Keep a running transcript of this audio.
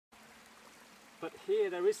But here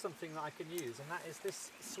there is something that I can use, and that is this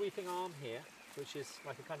sweeping arm here, which is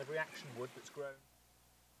like a kind of reaction wood that's grown.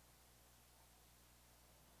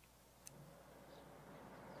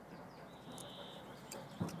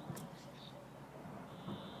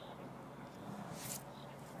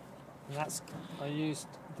 And that's, I used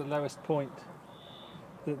the lowest point,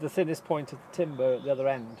 the thinnest point of the timber at the other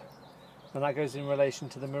end, and that goes in relation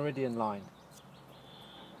to the meridian line.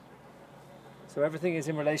 So everything is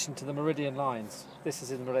in relation to the meridian lines. This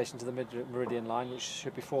is in relation to the meridian line, which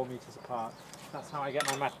should be 4 meters apart. That's how I get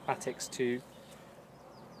my mathematics to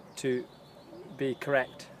be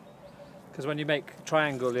correct. Because when you make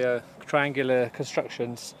triangular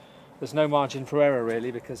constructions, there's no margin for error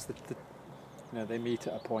really, because they meet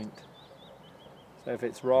at a point. So if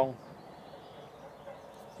it's wrong,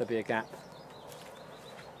 there'll be a gap.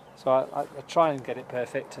 So I try and get it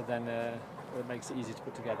perfect, and then it makes it easy to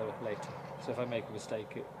put together later. So if I make a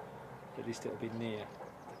mistake, at least it'll be near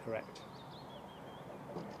the correct.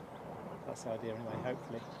 That's the idea anyway,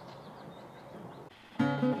 hopefully.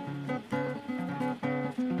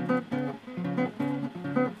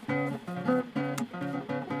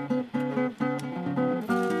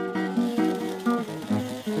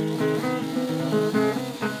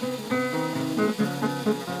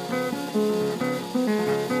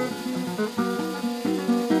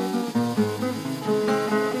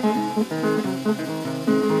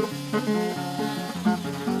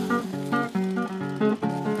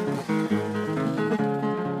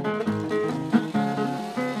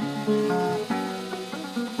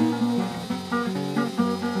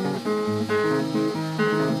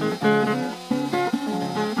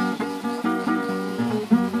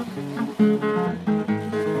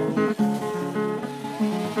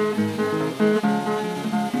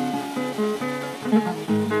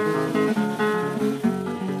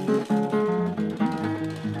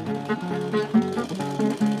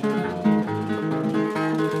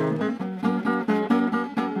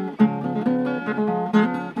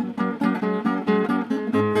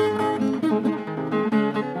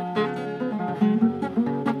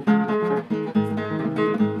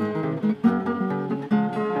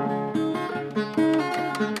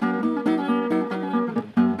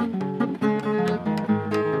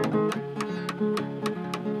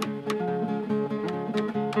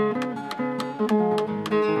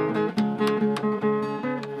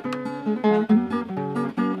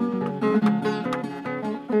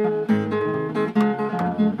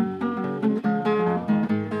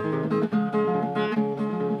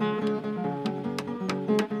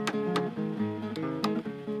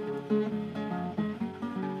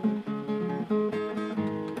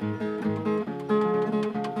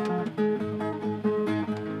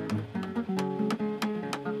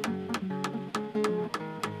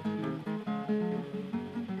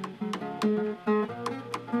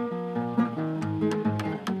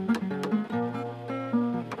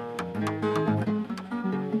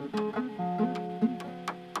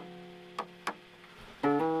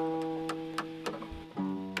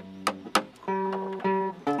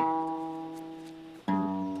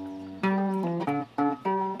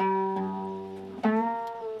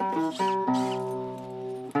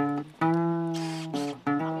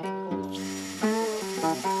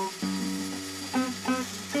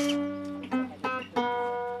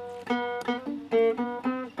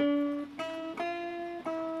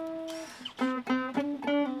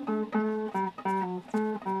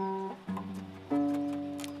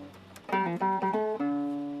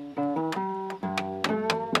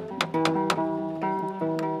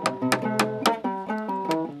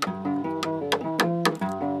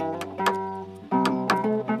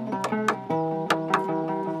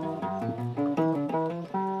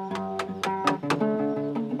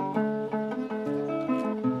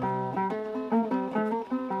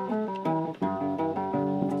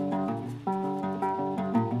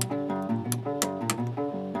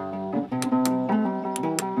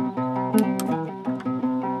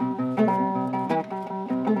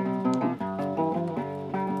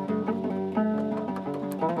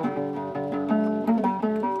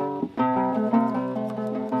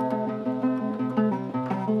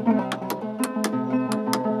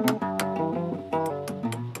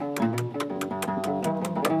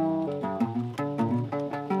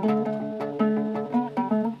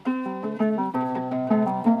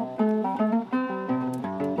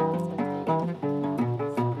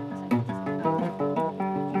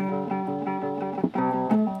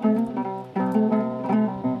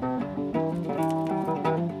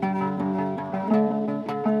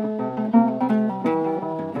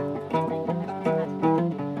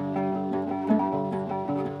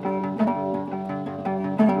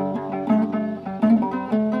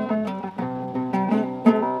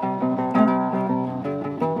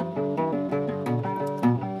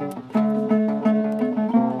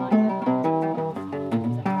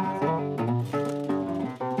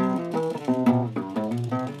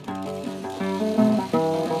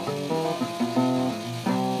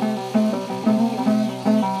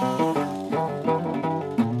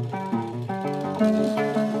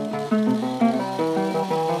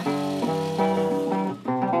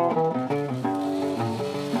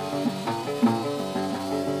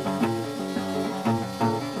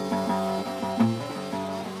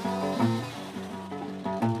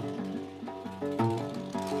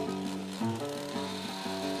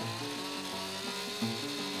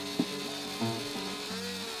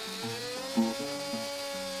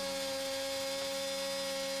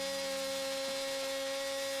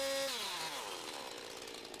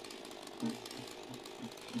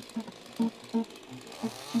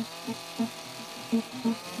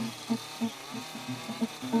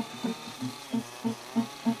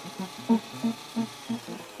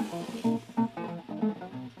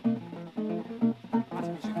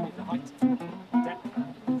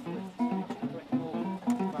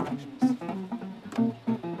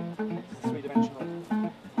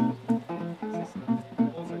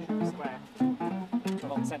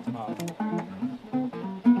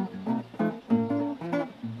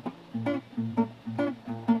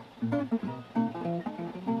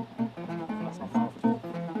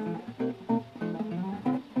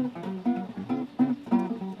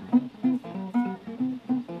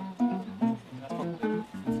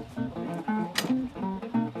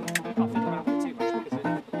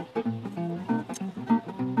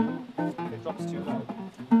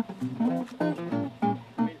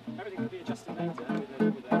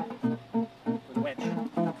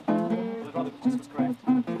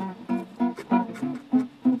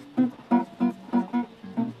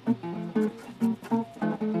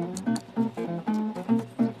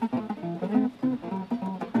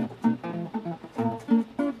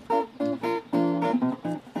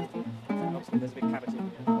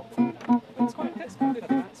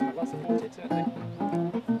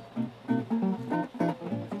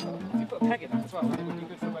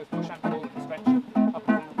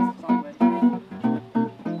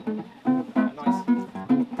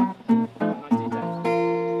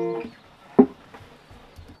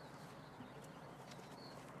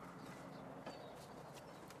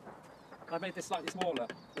 I've made this slightly smaller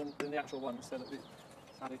than the actual one, so that it's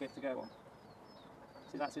had a bit to go on.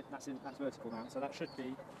 See, that's vertical now, so that should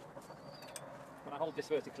be, when I hold this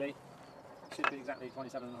vertically, it should be exactly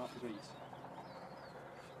 27.5 degrees.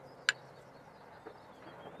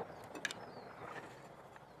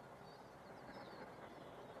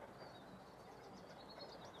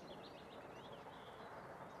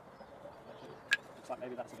 Looks like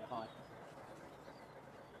maybe that's a bit high.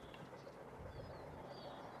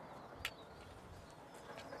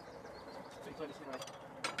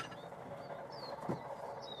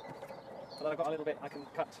 So then I've got a little bit I can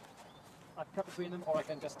cut between them, or I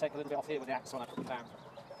can just take a little bit off here with the axe when I put them down.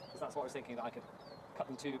 Because that's what I was thinking, that I could cut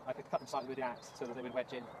them slightly with the axe so that they would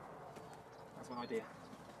wedge in. That's one idea.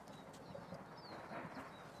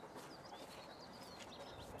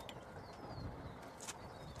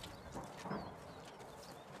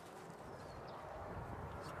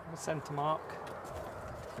 The centre mark.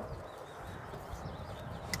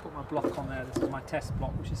 Put my block on there. This is my test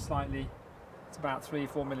block, which is slightly, it's about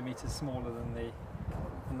 3-4 millimeters smaller than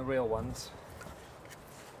the real ones.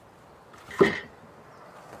 And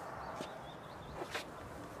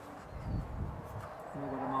we've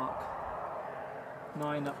got to mark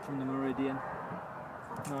 9 up from the meridian,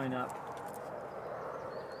 9 up,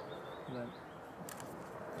 and then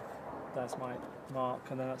that's my mark,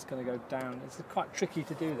 and then that's going to go down. It's quite tricky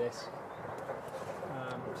to do this.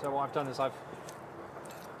 So what I've done is I've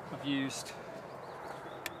used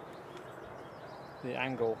the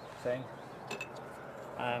angle thing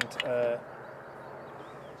and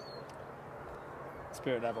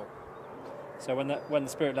spirit level. So when the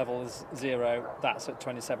spirit level is 0, that's at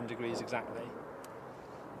 27 degrees exactly.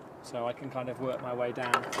 So I can kind of work my way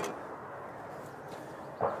down.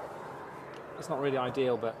 It's not really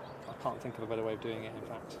ideal, but I can't think of a better way of doing it, in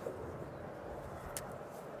fact.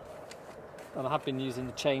 And I have been using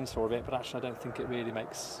the chainsaw a bit, but actually I don't think it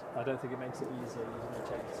makes it easier using the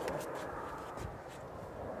chainsaw.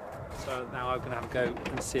 So now I'm going to have a go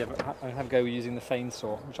and see. I'm going to have a go using the fane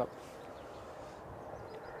saw, which I'm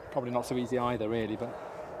probably not so easy either, really. But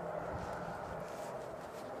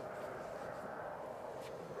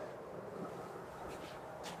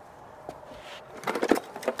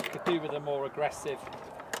I could do with a more aggressive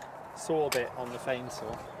saw bit on the fane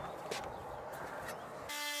saw.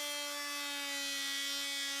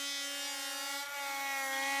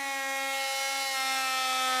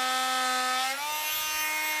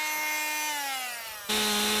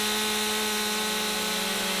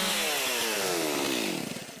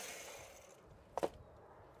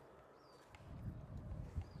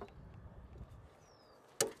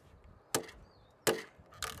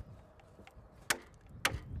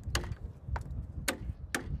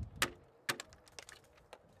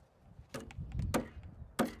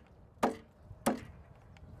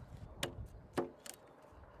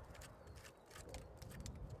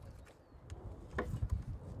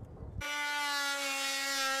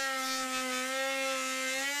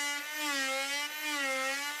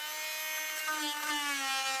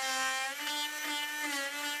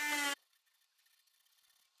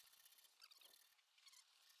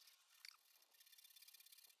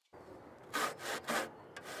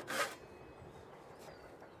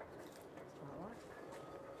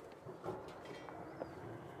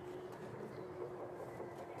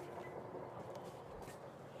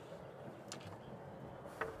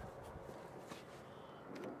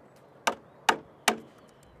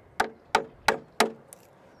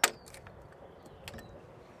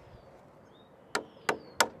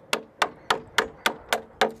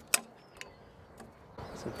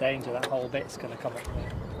 It's a danger, that whole bit's going to come up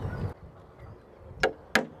there.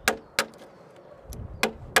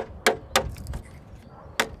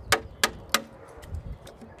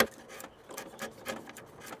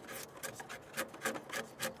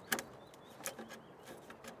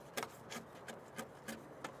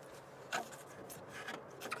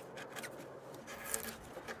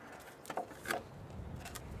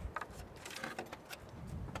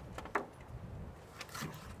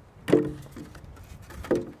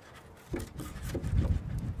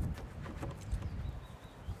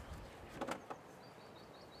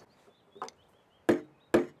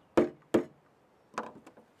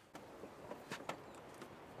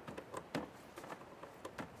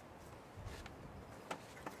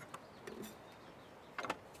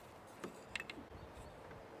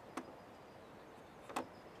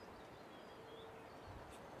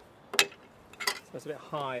 So it's a bit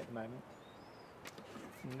high at the moment.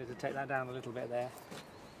 You need to take that down a little bit there.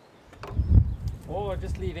 Or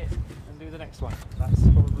just leave it and do the next one. That's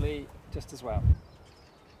probably just as well.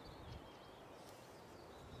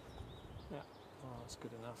 Yeah, oh, that's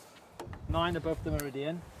good enough. 9 above the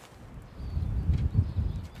meridian.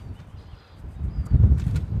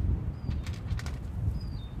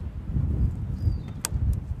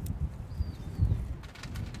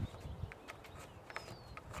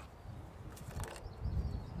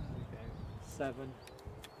 There we go. 7.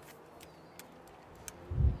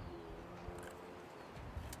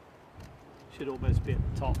 Should almost be at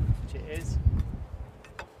the top, which it is.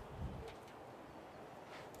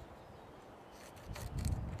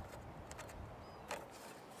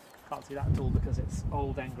 Can't see that at all because it's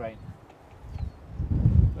old end grain.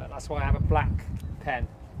 But that's why I have a black pen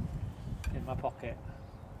in my pocket,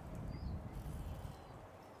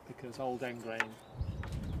 because old end grain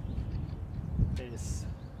is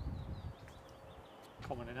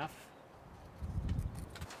common enough.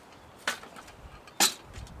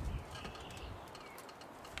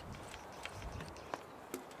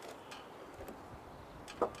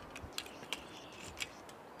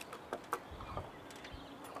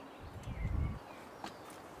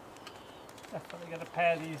 Definitely going to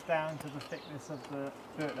pare these down to the thickness of the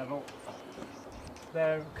dirt level.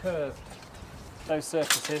 They're curved, those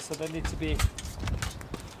surfaces, so they need to be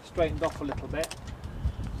straightened off a little bit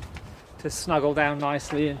to snuggle down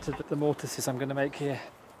nicely into the mortises I'm going to make here.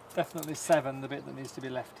 Definitely 7, the bit that needs to be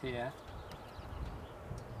left here.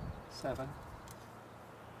 7.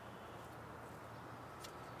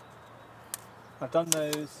 I've done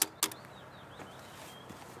those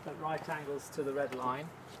at right angles to the red line.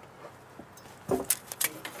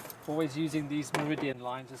 Always using these meridian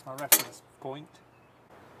lines as my reference point.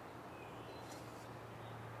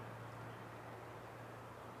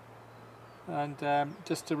 And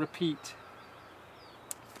just to repeat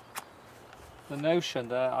the notion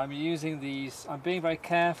that I'm using these, I'm being very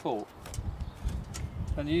careful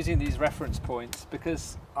and using these reference points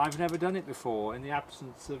because I've never done it before in the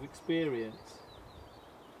absence of experience.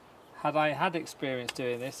 Had I had experience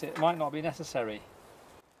doing this, it might not be necessary.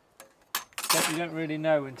 You don't really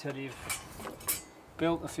know until you've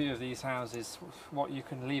built a few of these houses what you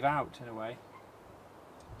can leave out in a way.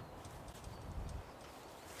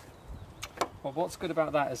 Well, what's good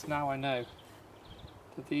about that is now I know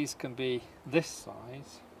that these can be this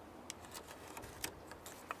size.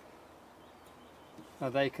 Now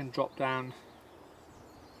they can drop down.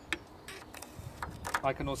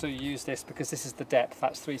 I can also use this because this is the depth,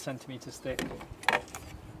 that's 3 centimeters thick.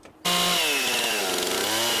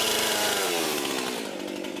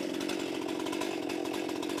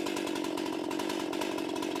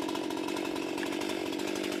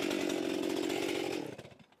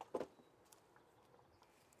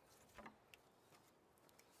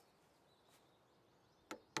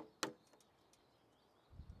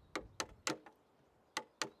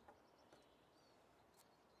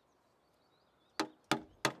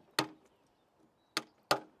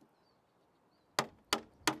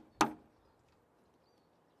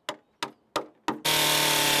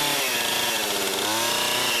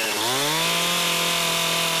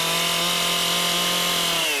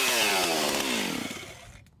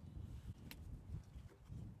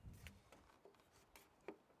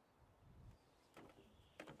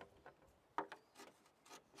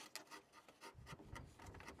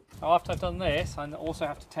 Now after I've done this, I also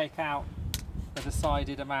have to take out a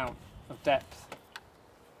decided amount of depth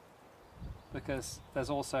because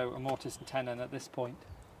there's also a mortise and tenon at this point,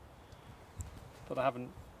 but I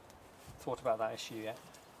haven't thought about that issue yet.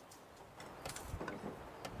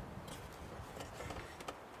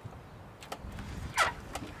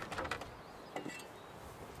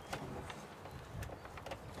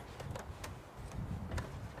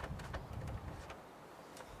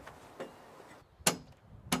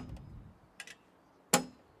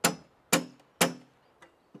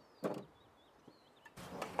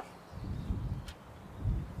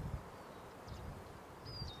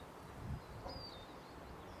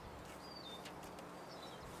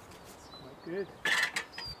 Good.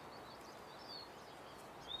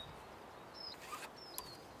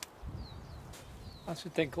 I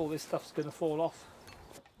should think all this stuff's going to fall off.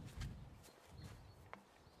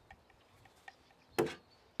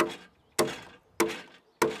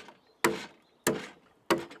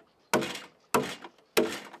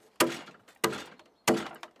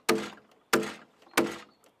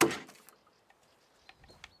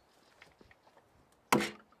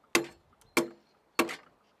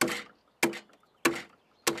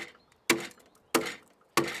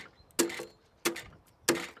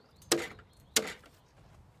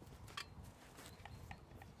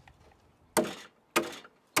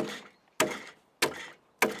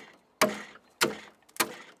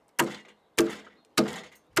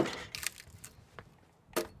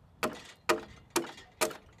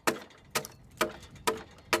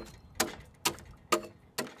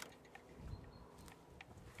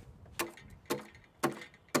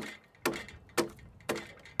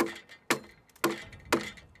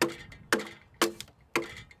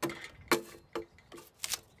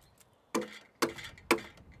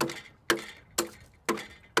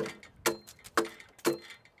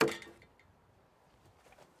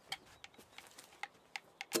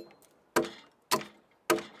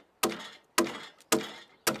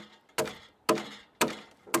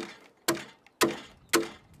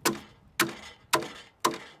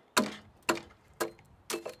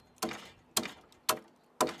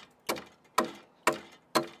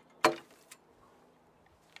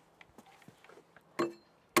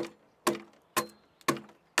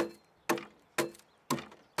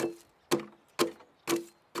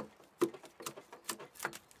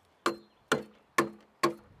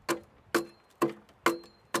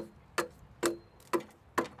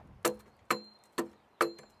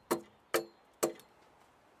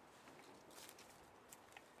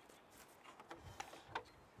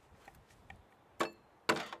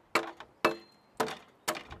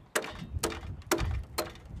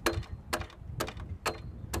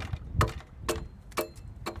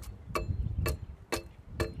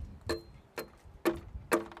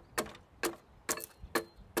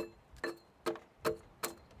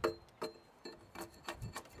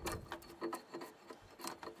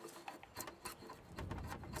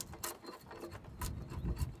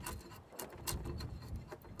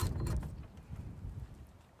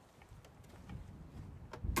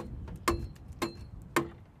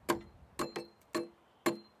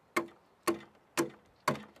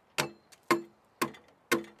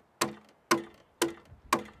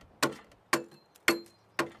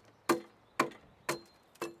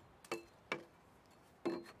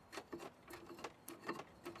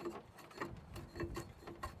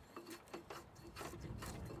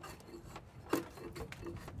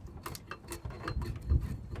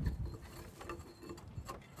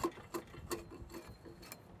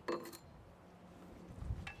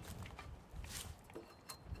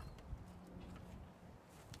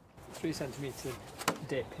 3 centimetre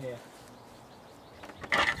dip here.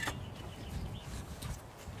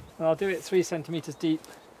 And I'll do it 3 centimetres deep,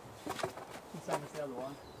 the same as the other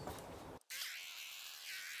one.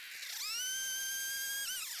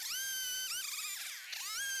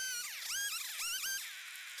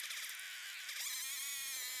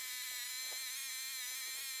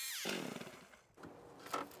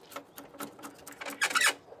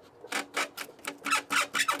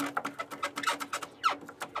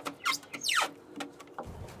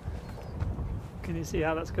 Can you see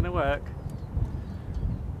how that's going to work?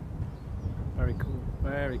 Very cool,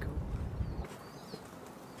 very cool.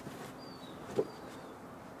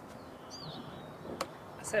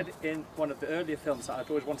 I said in one of the earlier films that I've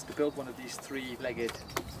always wanted to build one of these 3-legged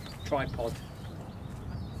tripod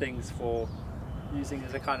things for using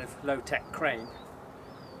as a kind of low-tech crane,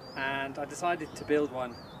 and I decided to build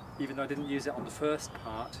one even though I didn't use it on the first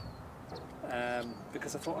part.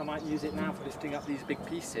 Because I thought I might use it now for lifting up these big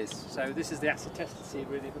pieces. So this is the acid test to see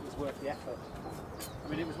really if it was worth the effort. I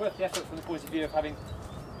mean, it was worth the effort from the point of view of having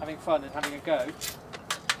fun and having a go,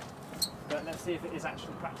 but let's see if it is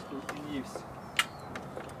actually practical in use.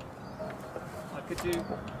 I could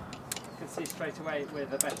see straight away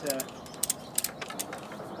with a better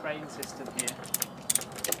crane system here.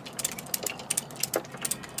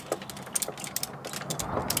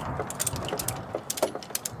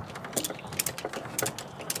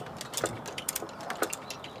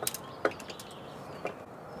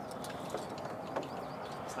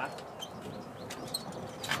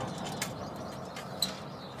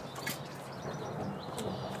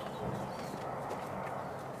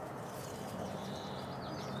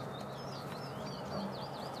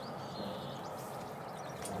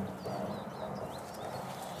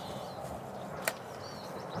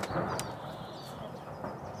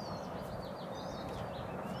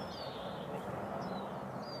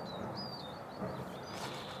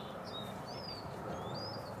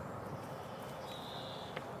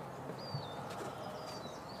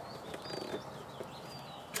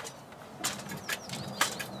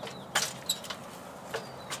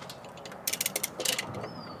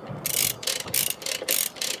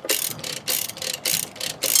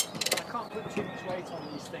 Too much weight on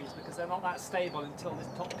these things because they're not that stable until this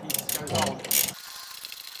top piece goes on.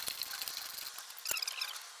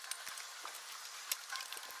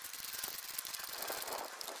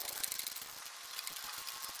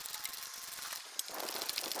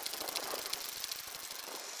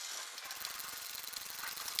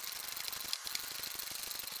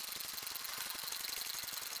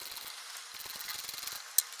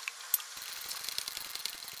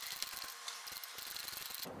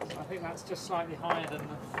 I think that's just slightly higher than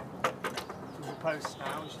the post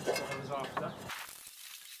now, which is what I was after.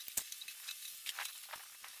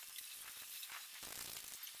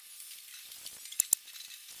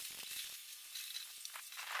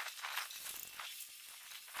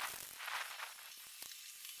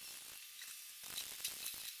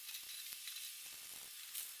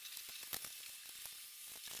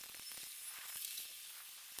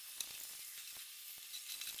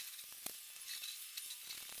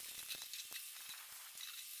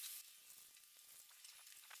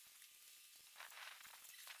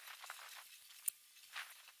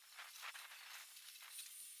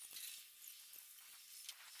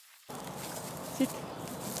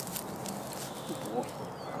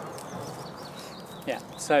 Yeah,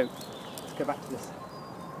 so let's go back to this.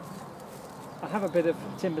 I have a bit of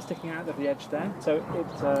timber sticking out of the edge there, so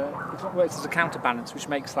it works as a counterbalance, which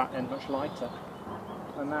makes that end much lighter.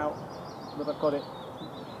 And now that I've got it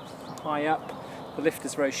high up, the lift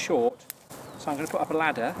is very short, so I'm going to put up a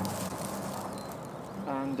ladder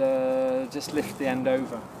and just lift the end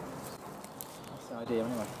over. That's the idea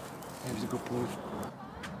anyway. It was a good move.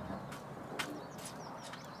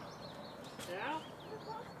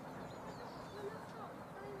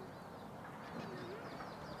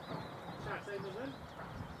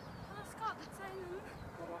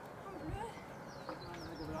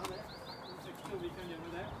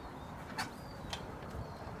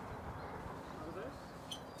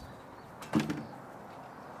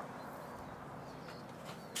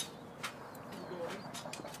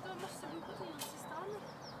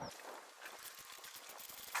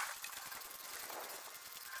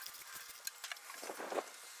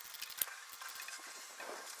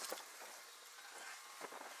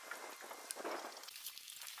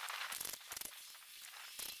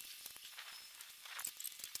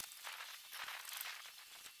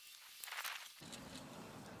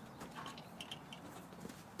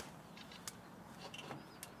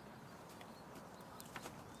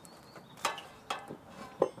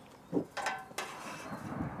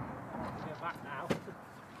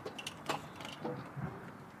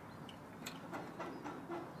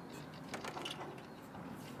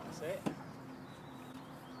 That's it.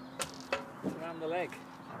 Around the leg.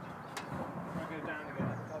 I'll go down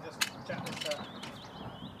again. I'll just jack this up.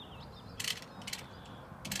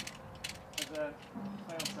 There's a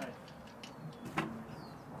fail-safe.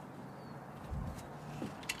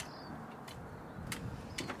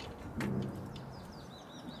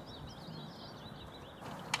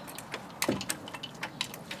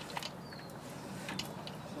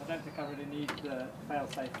 I don't think I really need the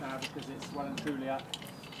fail-safe now because it's well and truly up.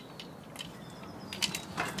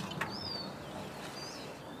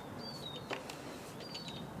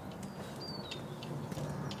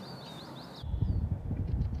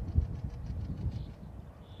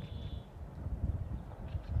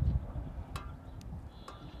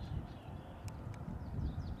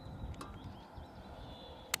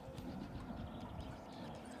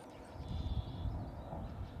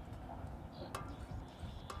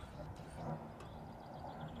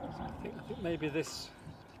 I think maybe this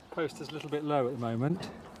post is a little bit low at the moment,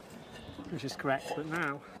 which is correct, but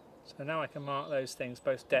now, so now I can mark those things,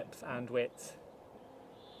 both depth and width.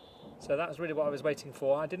 So that was really what I was waiting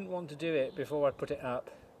for. I didn't want to do it before I put it up,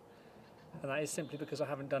 and that is simply because I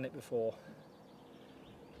haven't done it before.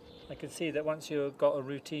 I can see that once you've got a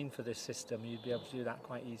routine for this system, you'd be able to do that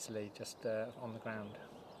quite easily, just on the ground.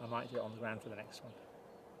 I might do it on the ground for the next one.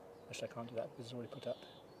 Actually, I can't do that because it's already put up.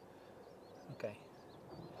 Okay.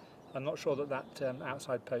 I'm not sure that that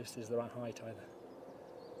outside post is the right height either.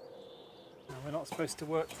 Now, we're not supposed to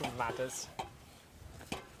work from ladders,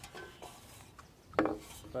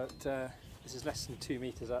 but this is less than 2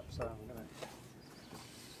 meters up, so I'm going to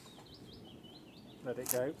let it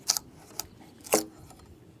go.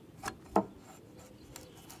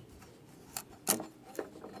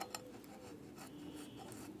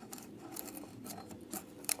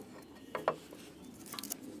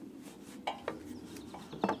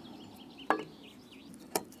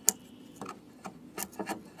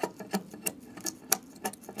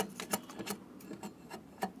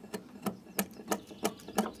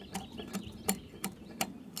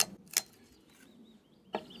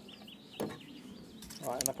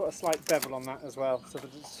 Right, and I put a slight bevel on that as well, so that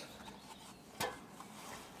it's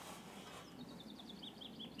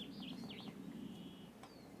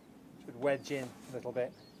should wedge in a little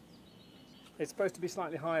bit. It's supposed to be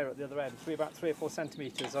slightly higher at the other end, about 3 or 4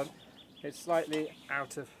 centimetres. It's slightly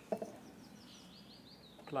out of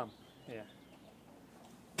plumb here.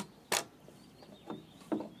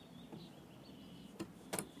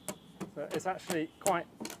 So it's actually quite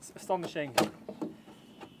astonishing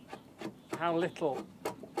how little,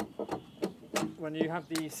 when you have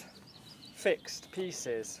these fixed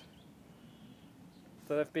pieces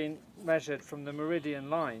that have been measured from the meridian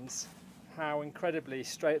lines, how incredibly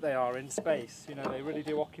straight they are in space. You know, they really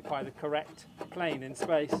do occupy the correct plane in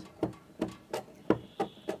space.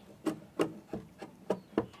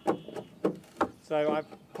 So I've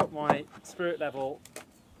put my spirit level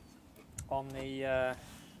on the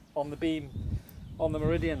beam on the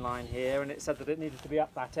meridian line here, and it said that it needed to be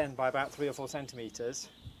up that end by about 3 or 4 centimetres,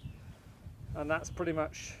 and that's pretty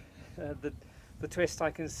much the twist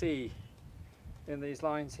I can see in these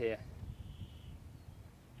lines here.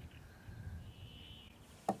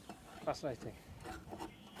 Fascinating.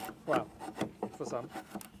 Well, for some.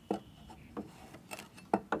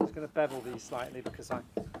 I'm just going to bevel these slightly because I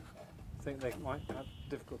think they might have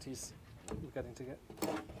difficulties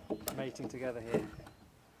mating together here.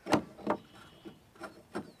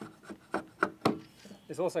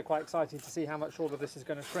 It's also quite exciting to see how much all of this is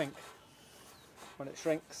going to shrink when it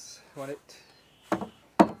shrinks,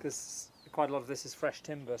 because quite a lot of this is fresh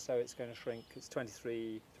timber, so it's going to shrink. It's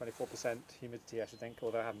 24% humidity, I should think,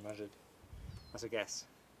 although I haven't measured. That's a guess.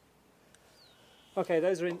 Okay,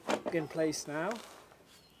 those are in place now,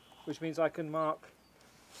 which means I can mark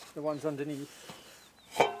the ones underneath.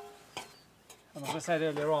 And as I said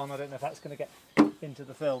earlier on, I don't know if that's going to get into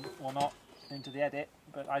the film or not, into the edit,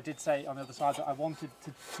 but I did say on the other side that I wanted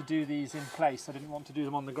to do these in place. I didn't want to do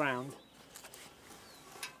them on the ground,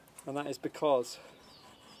 and that is because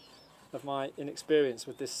of my inexperience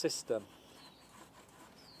with this system.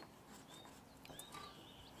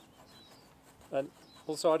 And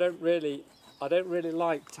also I don't really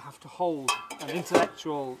like to have to hold an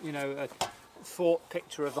intellectual, you know, a thought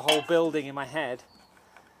picture of the whole building in my head.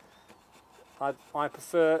 I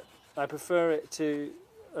prefer it to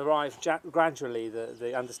arrive gradually,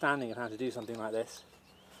 the understanding of how to do something like this.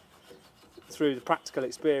 Through the practical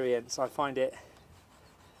experience, I find it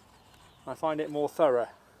more thorough.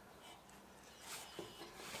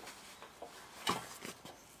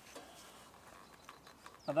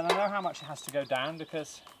 And then I know how much it has to go down,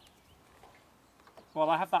 because Well,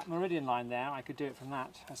 I have that meridian line there. I could do it from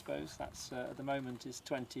that, I suppose. That's at the moment is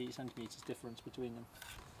 20 centimetres difference between them.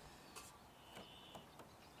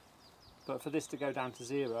 But for this to go down to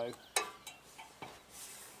 0,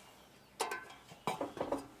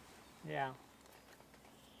 yeah,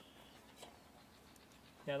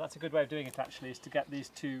 that's a good way of doing it actually, is to get these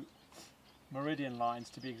two meridian lines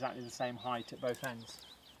to be exactly the same height at both ends.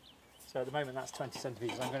 So at the moment that's 20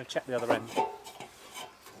 centimetres. I'm going to check the other end.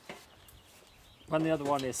 When the other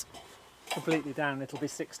one is completely down, it'll be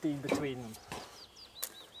 16 between them.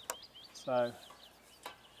 So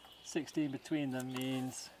 16 between them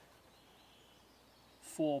means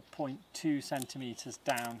 4.2 centimetres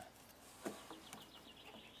down,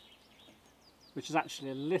 which is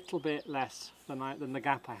actually a little bit less than the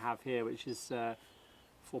gap I have here, which is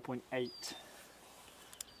 4.8.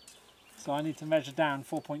 So I need to measure down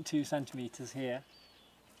 4.2 centimetres here,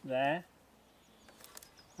 there,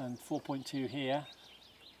 and 4.2 here,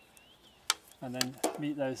 and then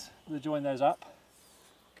meet those, join those up.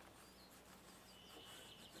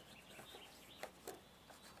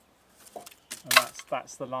 And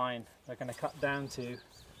that's the line they're going to cut down to,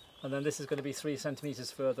 and then this is going to be 3 centimetres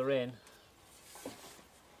further in.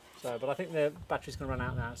 So, but I think the battery's going to run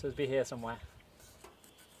out now, so it'll be here somewhere.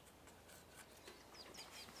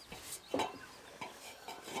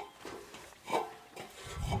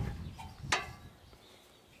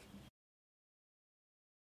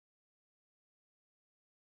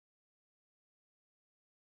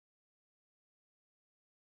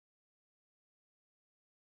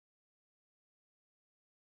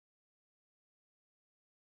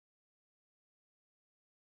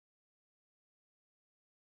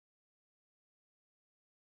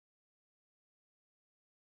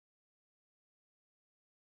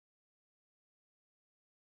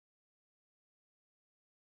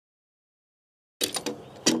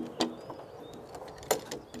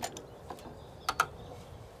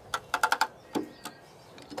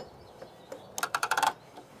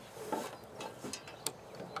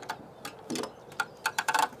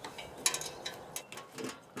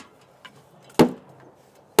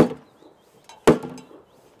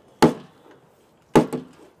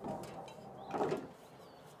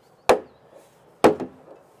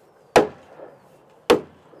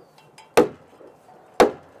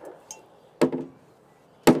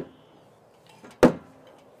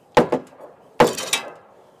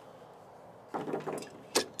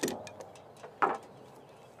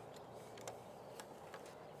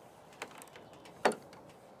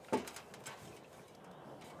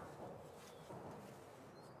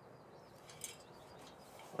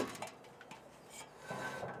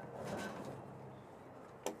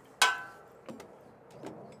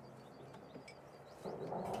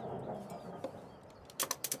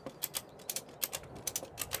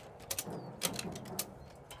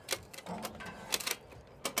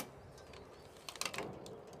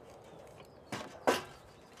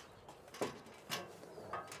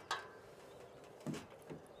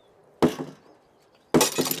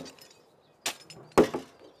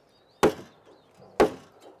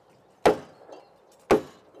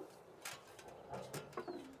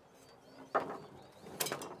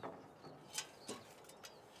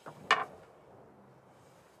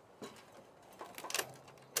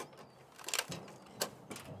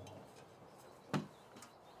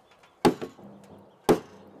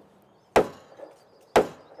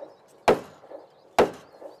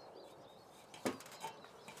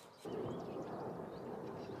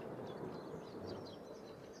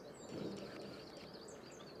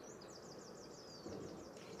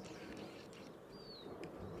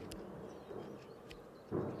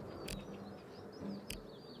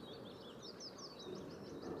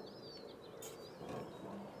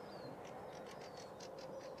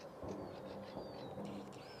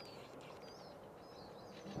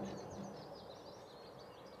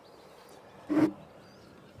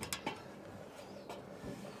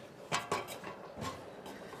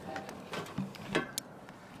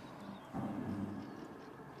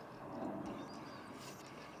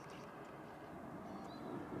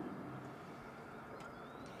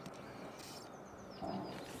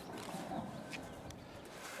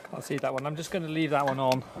 Can't see that one. I'm just going to leave that one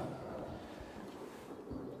on.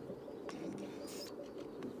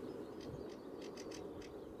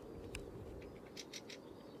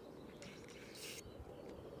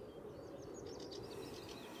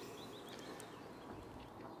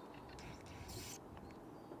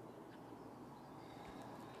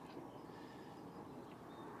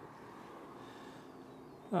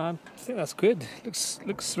 I think that's good.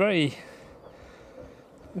 Looks really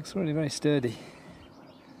very sturdy.